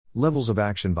Levels of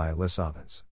Action by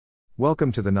alyssavance.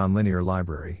 Welcome to the Nonlinear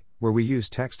Library, where we use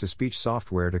text-to-speech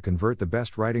software to convert the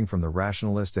best writing from the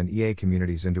Rationalist and EA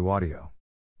communities into audio.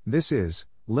 This is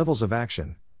Levels of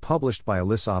Action, published by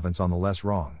alyssavance on the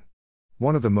LessWrong.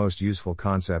 One of the most useful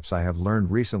concepts I have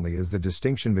learned recently is the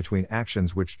distinction between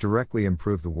actions which directly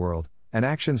improve the world, and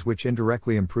actions which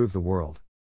indirectly improve the world.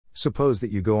 Suppose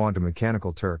that you go onto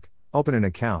Mechanical Turk, open an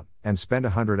account, and spend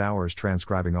 100 hours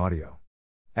transcribing audio.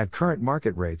 At current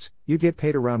market rates, you get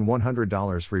paid around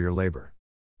 $100 for your labor.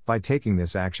 By taking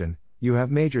this action, you have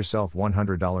made yourself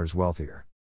 $100 wealthier.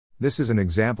 This is an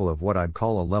example of what I'd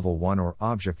call a level 1 or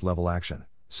object level action,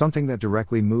 something that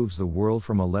directly moves the world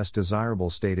from a less desirable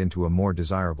state into a more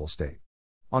desirable state.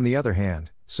 On the other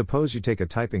hand, suppose you take a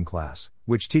typing class,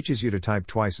 which teaches you to type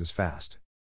twice as fast.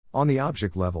 On the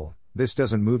object level, this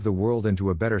doesn't move the world into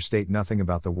a better state. Nothing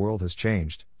about the world has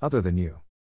changed, other than you.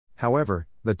 However,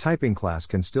 the typing class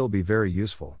can still be very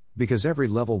useful, because every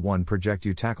level 1 project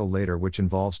you tackle later which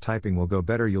involves typing will go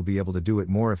better. You'll be able to do it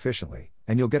more efficiently,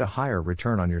 and you'll get a higher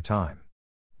return on your time.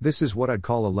 This is what I'd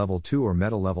call a level 2 or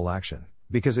meta level action,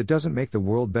 because it doesn't make the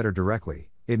world better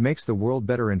directly, it makes the world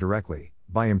better indirectly,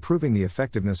 by improving the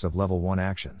effectiveness of level 1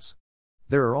 actions.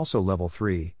 There are also level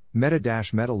 3,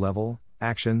 meta-meta level,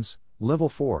 actions, level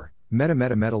 4,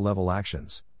 meta-meta level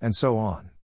actions, and so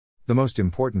on. The most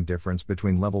important difference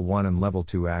between level 1 and level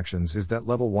 2 actions is that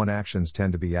level 1 actions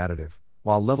tend to be additive,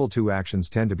 while level 2 actions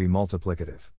tend to be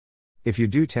multiplicative. If you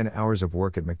do 10 hours of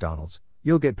work at McDonald's,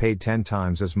 you'll get paid 10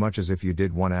 times as much as if you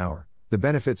did 1 hour. The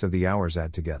benefits of the hours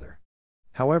add together.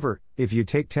 However, if you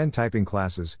take 10 typing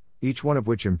classes, each one of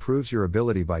which improves your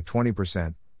ability by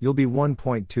 20%, you'll be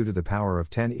 1.2 to the power of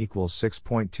 10 equals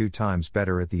 6.2 times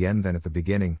better at the end than at the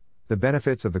beginning. The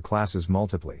benefits of the classes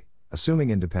multiply, assuming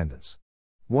independence.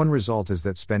 One result is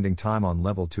that spending time on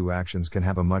level 2 actions can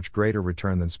have a much greater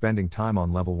return than spending time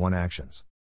on level 1 actions.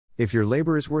 If your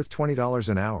labor is worth $20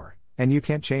 an hour, and you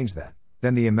can't change that,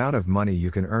 then the amount of money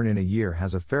you can earn in a year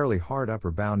has a fairly hard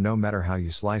upper bound. No matter how you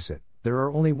slice it, there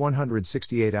are only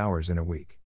 168 hours in a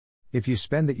week. If you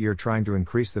spend that year trying to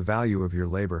increase the value of your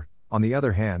labor, on the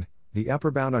other hand, the upper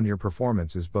bound on your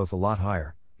performance is both a lot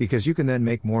higher, because you can then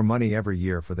make more money every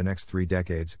year for the next 3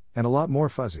 decades, and a lot more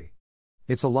fuzzy.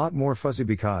 It's a lot more fuzzy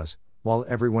because, while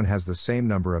everyone has the same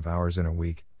number of hours in a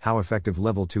week, how effective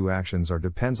level 2 actions are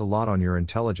depends a lot on your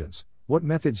intelligence, what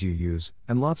methods you use,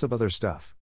 and lots of other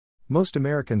stuff. Most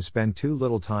Americans spend too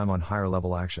little time on higher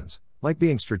level actions, like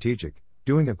being strategic,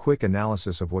 doing a quick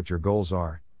analysis of what your goals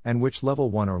are, and which level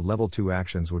 1 or level 2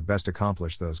 actions would best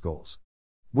accomplish those goals.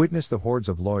 Witness the hordes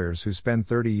of lawyers who spend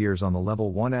 30 years on the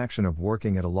level 1 action of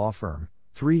working at a law firm,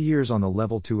 3 years on the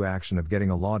level 2 action of getting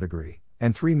a law degree,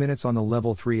 and 3 minutes on the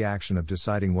level 3 action of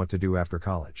deciding what to do after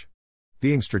college.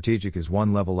 Being strategic is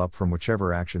one level up from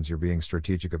whichever actions you're being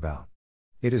strategic about.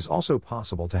 It is also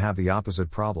possible to have the opposite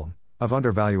problem, of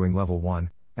undervaluing level 1,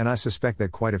 and I suspect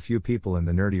that quite a few people in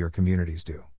the nerdier communities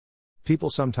do. People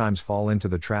sometimes fall into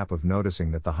the trap of noticing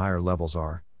that the higher levels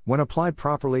are, when applied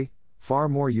properly, far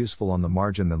more useful on the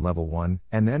margin than level 1,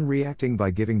 and then reacting by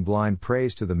giving blind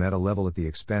praise to the meta level at the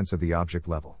expense of the object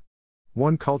level.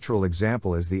 One cultural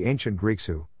example is the ancient Greeks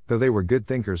who, though they were good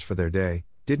thinkers for their day,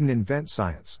 didn't invent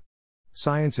science.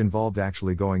 Science involved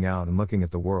actually going out and looking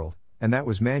at the world, and that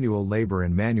was manual labor,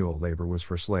 and manual labor was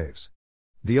for slaves.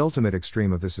 The ultimate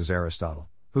extreme of this is Aristotle,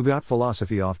 who got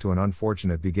philosophy off to an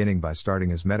unfortunate beginning by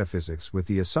starting as metaphysics with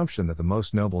the assumption that the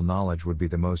most noble knowledge would be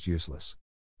the most useless.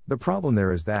 The problem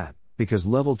there is that, because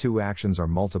level 2 actions are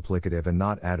multiplicative and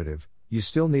not additive, you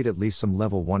still need at least some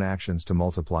level 1 actions to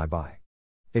multiply by.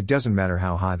 It doesn't matter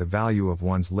how high the value of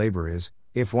one's labor is,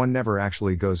 if one never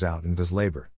actually goes out and does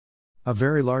labor. A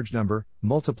very large number,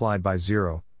 multiplied by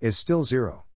 0, is still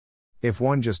 0. If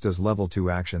one just does level 2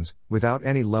 actions, without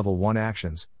any level 1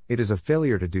 actions, it is a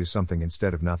failure to do something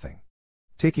instead of nothing.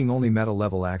 Taking only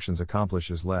meta-level actions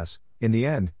accomplishes less, in the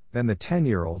end, than the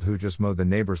 10-year-old who just mowed the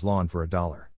neighbor's lawn for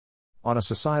 $1. On a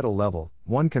societal level,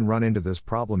 one can run into this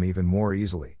problem even more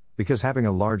easily, because having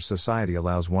a large society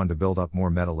allows one to build up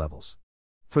more meta-levels.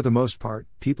 For the most part,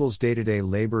 people's day-to-day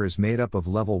labor is made up of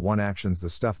level 1 actions, the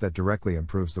stuff that directly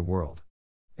improves the world.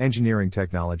 Engineering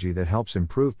technology that helps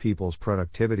improve people's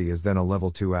productivity is then a level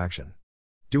 2 action.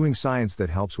 Doing science that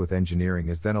helps with engineering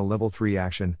is then a level 3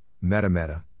 action,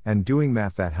 meta-meta, and doing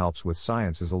math that helps with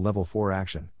science is a level 4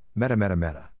 action,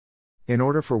 meta-meta-meta. In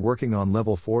order for working on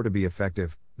level 4 to be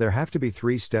effective, there have to be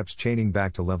 3 steps chaining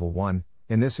back to level 1,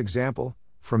 in this example,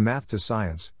 from math to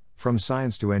science, from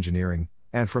science to engineering,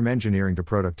 and from engineering to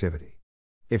productivity.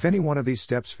 If any one of these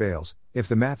steps fails, if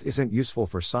the math isn't useful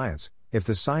for science, if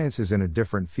the science is in a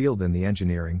different field than the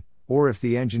engineering, or if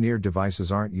the engineered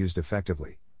devices aren't used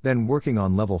effectively, then working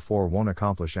on level 4 won't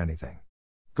accomplish anything.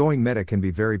 Going meta can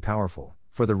be very powerful.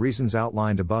 For the reasons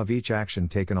outlined above, each action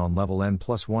taken on level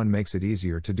n+1 makes it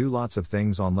easier to do lots of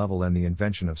things on level n. The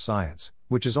invention of science,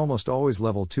 which is almost always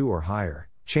level 2 or higher,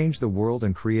 changed the world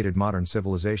and created modern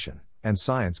civilization, and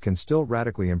science can still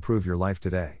radically improve your life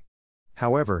today.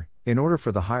 However, in order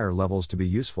for the higher levels to be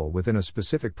useful within a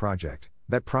specific project,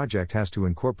 that project has to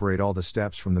incorporate all the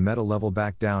steps from the meta level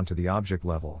back down to the object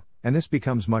level, and this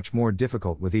becomes much more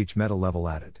difficult with each meta level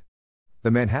added.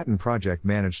 The Manhattan Project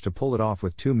managed to pull it off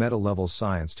with 2 meta levels,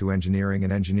 science to engineering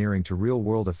and engineering to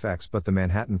real-world effects, but the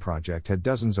Manhattan Project had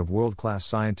dozens of world-class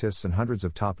scientists and hundreds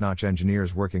of top-notch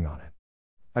engineers working on it.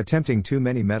 Attempting too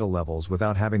many meta levels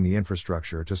without having the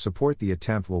infrastructure to support the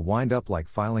attempt will wind up like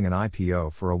filing an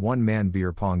IPO for a one-man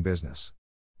beer pong business.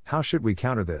 How should we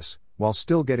counter this, while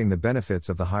still getting the benefits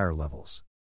of the higher levels?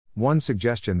 One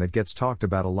suggestion that gets talked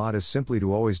about a lot is simply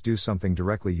to always do something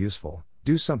directly useful,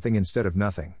 do something instead of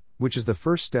nothing, which is the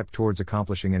first step towards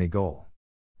accomplishing any goal.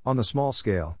 On the small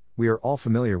scale, we are all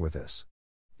familiar with this.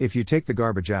 If you take the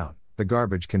garbage out, the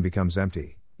garbage can become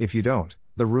empty. If you don't,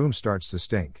 the room starts to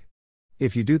stink.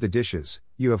 If you do the dishes,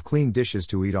 you have clean dishes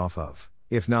to eat off of.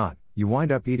 If not, you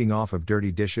wind up eating off of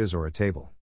dirty dishes or a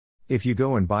table. If you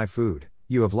go and buy food,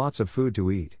 you have lots of food to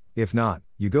eat. If not,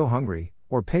 you go hungry,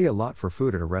 or pay a lot for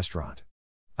food at a restaurant.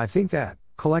 I think that,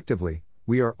 collectively,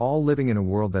 we are all living in a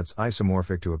world that's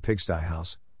isomorphic to a pigsty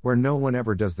house, where no one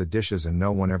ever does the dishes and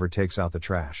no one ever takes out the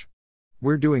trash.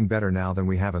 We're doing better now than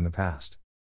we have in the past.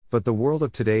 But the world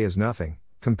of today is nothing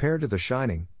compared to the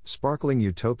shining, sparkling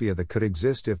utopia that could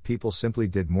exist if people simply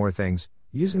did more things,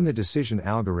 using the decision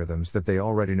algorithms that they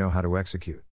already know how to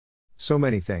execute. So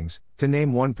many things. To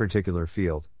name one particular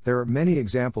field, there are many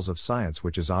examples of science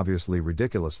which is obviously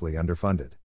ridiculously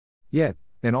underfunded. Yet,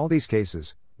 in all these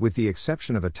cases, with the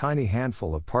exception of a tiny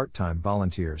handful of part-time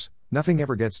volunteers, nothing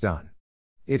ever gets done.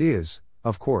 It is,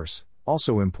 of course,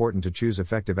 also important to choose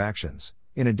effective actions,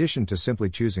 in addition to simply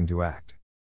choosing to act.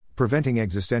 Preventing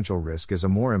existential risk is a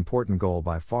more important goal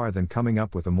by far than coming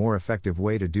up with a more effective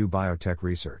way to do biotech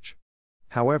research.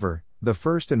 However, the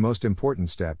first and most important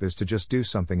step is to just do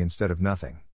something instead of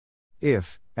nothing.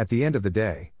 If, at the end of the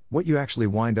day, what you actually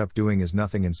wind up doing is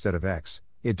nothing instead of X,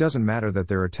 it doesn't matter that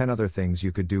there are 10 other things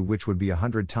you could do which would be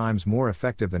 100 times more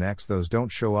effective than X. Those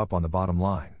don't show up on the bottom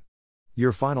line.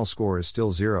 Your final score is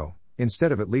still 0,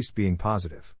 instead of at least being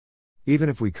positive. Even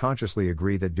if we consciously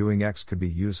agree that doing X could be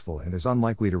useful and is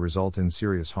unlikely to result in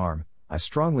serious harm, I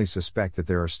strongly suspect that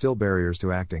there are still barriers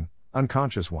to acting,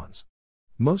 unconscious ones.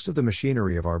 Most of the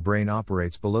machinery of our brain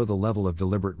operates below the level of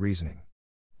deliberate reasoning.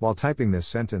 While typing this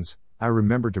sentence, I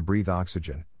remembered to breathe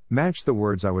oxygen, match the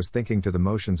words I was thinking to the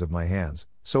motions of my hands,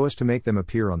 so as to make them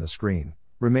appear on the screen,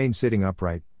 remain sitting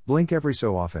upright, blink every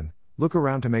so often, look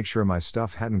around to make sure my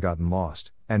stuff hadn't gotten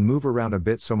lost, and move around a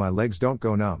bit so my legs don't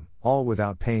go numb, all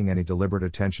without paying any deliberate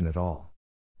attention at all.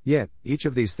 Yet, each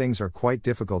of these things are quite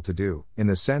difficult to do, in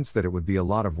the sense that it would be a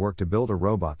lot of work to build a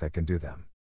robot that can do them.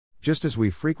 Just as we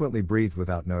frequently breathe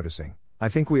without noticing, I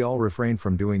think we all refrain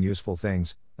from doing useful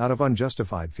things, out of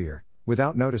unjustified fear,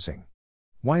 without noticing.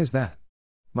 Why is that?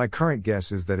 My current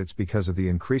guess is that it's because of the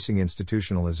increasing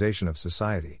institutionalization of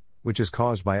society, which is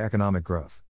caused by economic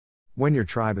growth. When your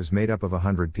tribe is made up of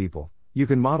 100 people, you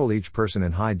can model each person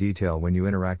in high detail when you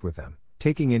interact with them,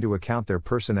 taking into account their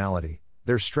personality,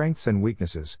 their strengths and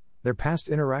weaknesses, their past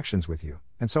interactions with you,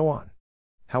 and so on.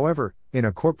 However, in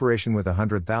a corporation with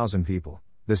 100,000 people,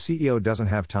 the CEO doesn't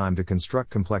have time to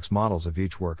construct complex models of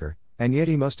each worker, and yet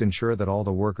he must ensure that all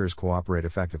the workers cooperate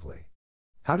effectively.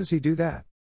 How does he do that?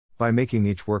 By making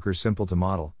each worker simple to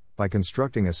model, by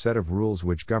constructing a set of rules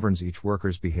which governs each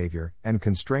worker's behavior and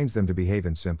constrains them to behave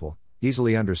in simple,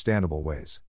 easily understandable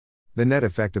ways. The net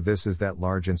effect of this is that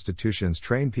large institutions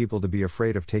train people to be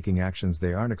afraid of taking actions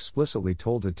they aren't explicitly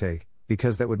told to take,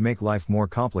 because that would make life more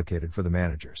complicated for the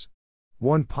managers.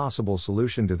 One possible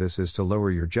solution to this is to lower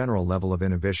your general level of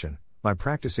inhibition, by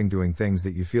practicing doing things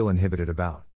that you feel inhibited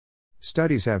about.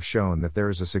 Studies have shown that there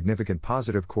is a significant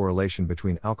positive correlation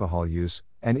between alcohol use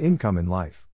and income in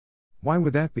life. Why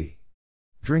would that be?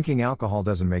 Drinking alcohol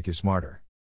doesn't make you smarter.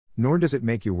 Nor does it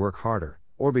make you work harder,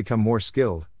 or become more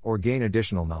skilled, or gain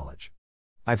additional knowledge.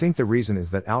 I think the reason is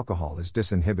that alcohol is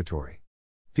disinhibitory.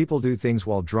 People do things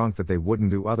while drunk that they wouldn't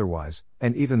do otherwise,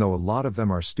 and even though a lot of them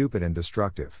are stupid and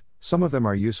destructive, some of them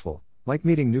are useful, like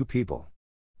meeting new people.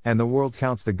 And the world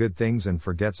counts the good things and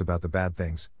forgets about the bad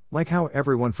things, like how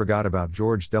everyone forgot about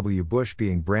George W. Bush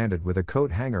being branded with a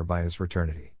coat hanger by his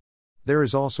fraternity. There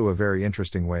is also a very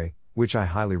interesting way, which I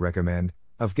highly recommend,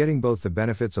 of getting both the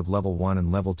benefits of level 1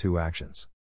 and level 2 actions.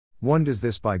 One does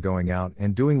this by going out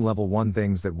and doing level 1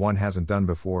 things that one hasn't done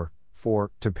before.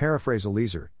 4. To paraphrase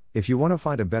Eliezer, if you want to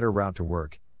find a better route to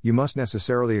work, you must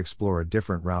necessarily explore a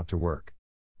different route to work.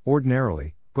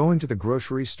 Ordinarily, going to the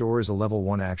grocery store is a level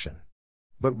 1 action.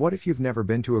 But what if you've never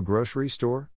been to a grocery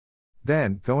store?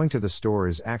 Then, going to the store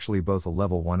is actually both a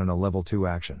level 1 and a level 2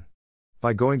 action.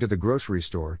 By going to the grocery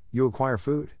store, you acquire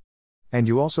food. And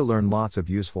you also learn lots of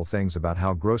useful things about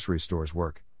how grocery stores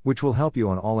work, which will help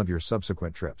you on all of your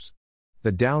subsequent trips.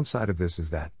 The downside of this is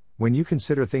that, when you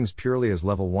consider things purely as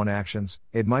level 1 actions,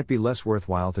 it might be less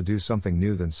worthwhile to do something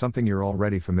new than something you're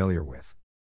already familiar with.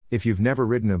 If you've never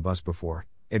ridden a bus before,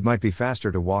 it might be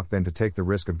faster to walk than to take the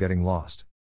risk of getting lost.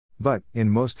 But, in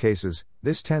most cases,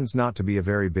 this tends not to be a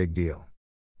very big deal.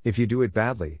 If you do it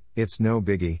badly, it's no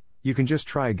biggie, you can just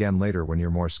try again later when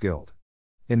you're more skilled.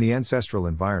 In the ancestral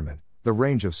environment, the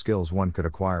range of skills one could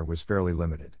acquire was fairly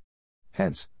limited.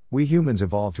 Hence, we humans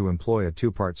evolved to employ a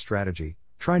two-part strategy: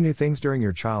 try new things during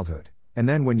your childhood, and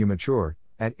then when you mature,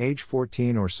 at age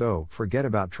 14 or so, forget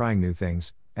about trying new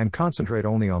things, and concentrate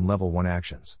only on level 1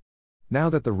 actions. Now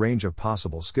that the range of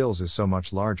possible skills is so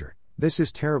much larger, this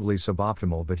is terribly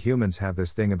suboptimal, but humans have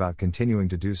this thing about continuing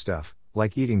to do stuff,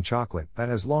 like eating chocolate, that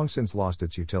has long since lost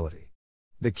its utility.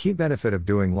 The key benefit of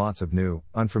doing lots of new,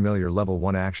 unfamiliar level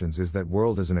 1 actions is that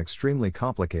world is an extremely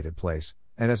complicated place,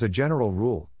 and as a general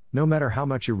rule, no matter how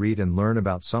much you read and learn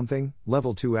about something,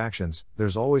 level 2 actions,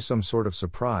 there's always some sort of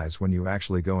surprise when you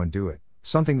actually go and do it,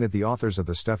 something that the authors of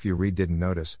the stuff you read didn't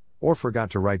notice, or forgot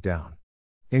to write down.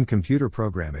 In computer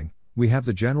programming, we have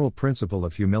the general principle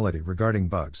of humility regarding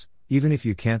bugs. Even if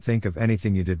you can't think of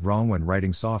anything you did wrong when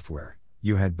writing software,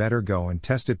 you had better go and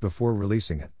test it before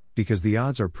releasing it, because the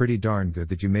odds are pretty darn good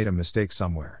that you made a mistake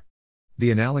somewhere.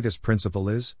 The analogous principle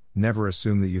is, never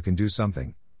assume that you can do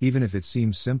something, even if it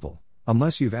seems simple,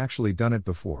 unless you've actually done it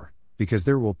before, because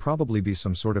there will probably be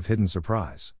some sort of hidden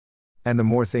surprise. And the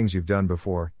more things you've done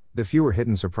before, the fewer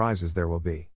hidden surprises there will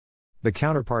be. The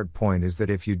counterpart point is that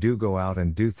if you do go out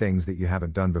and do things that you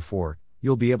haven't done before,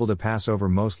 you'll be able to pass over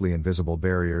mostly invisible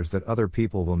barriers that other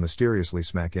people will mysteriously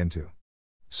smack into.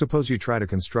 Suppose you try to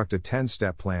construct a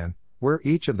 10-step plan, where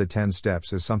each of the 10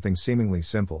 steps is something seemingly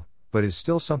simple, but is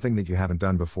still something that you haven't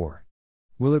done before.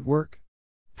 Will it work?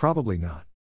 Probably not.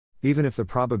 Even if the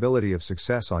probability of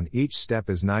success on each step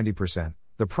is 90%,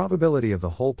 the probability of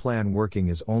the whole plan working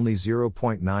is only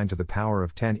 0.9 to the power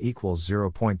of 10 equals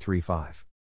 0.35.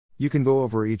 You can go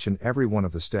over each and every one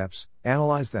of the steps,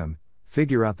 analyze them,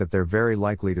 figure out that they're very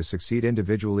likely to succeed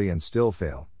individually and still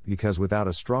fail, because without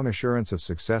a strong assurance of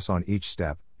success on each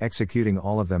step, executing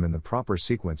all of them in the proper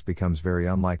sequence becomes very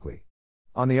unlikely.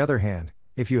 On the other hand,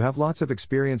 if you have lots of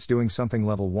experience doing something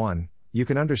level 1, you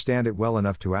can understand it well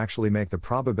enough to actually make the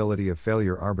probability of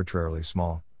failure arbitrarily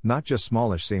small, not just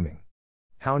smallish seeming.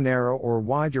 How narrow or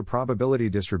wide your probability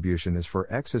distribution is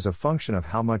for X is a function of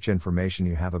how much information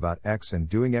you have about X, and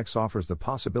doing X offers the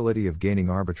possibility of gaining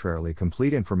arbitrarily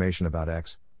complete information about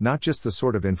X, not just the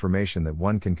sort of information that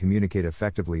one can communicate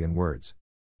effectively in words.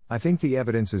 I think the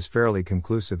evidence is fairly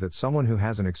conclusive that someone who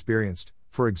hasn't experienced,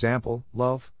 for example,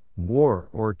 love, war,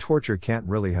 or torture can't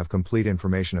really have complete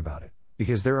information about it,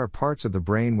 because there are parts of the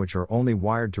brain which are only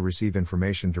wired to receive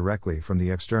information directly from the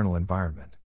external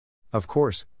environment. Of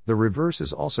course, the reverse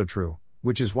is also true,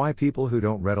 which is why people who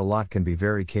don't read a lot can be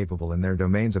very capable in their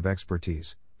domains of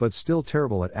expertise, but still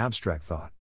terrible at abstract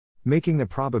thought. Making the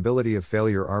probability of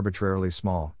failure arbitrarily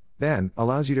small, then,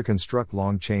 allows you to construct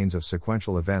long chains of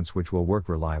sequential events which will work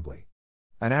reliably.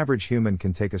 An average human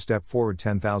can take a step forward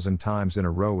 10,000 times in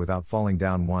a row without falling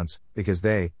down once, because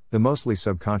the mostly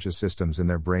subconscious systems in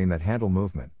their brain that handle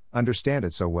movement, understand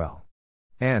it so well.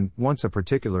 And, once a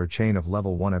particular chain of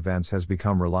level 1 events has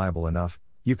become reliable enough,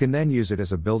 you can then use it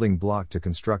as a building block to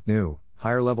construct new,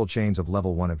 higher-level chains of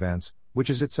level 1 events, which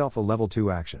is itself a level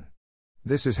 2 action.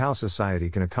 This is how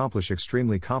society can accomplish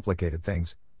extremely complicated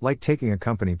things, like taking a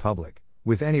company public,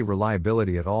 with any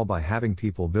reliability at all by having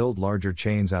people build larger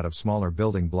chains out of smaller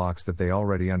building blocks that they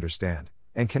already understand,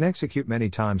 and can execute many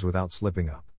times without slipping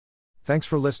up. Thanks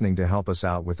for listening. To help us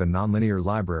out with the Nonlinear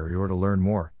Library or to learn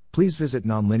more, please visit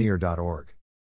nonlinear.org.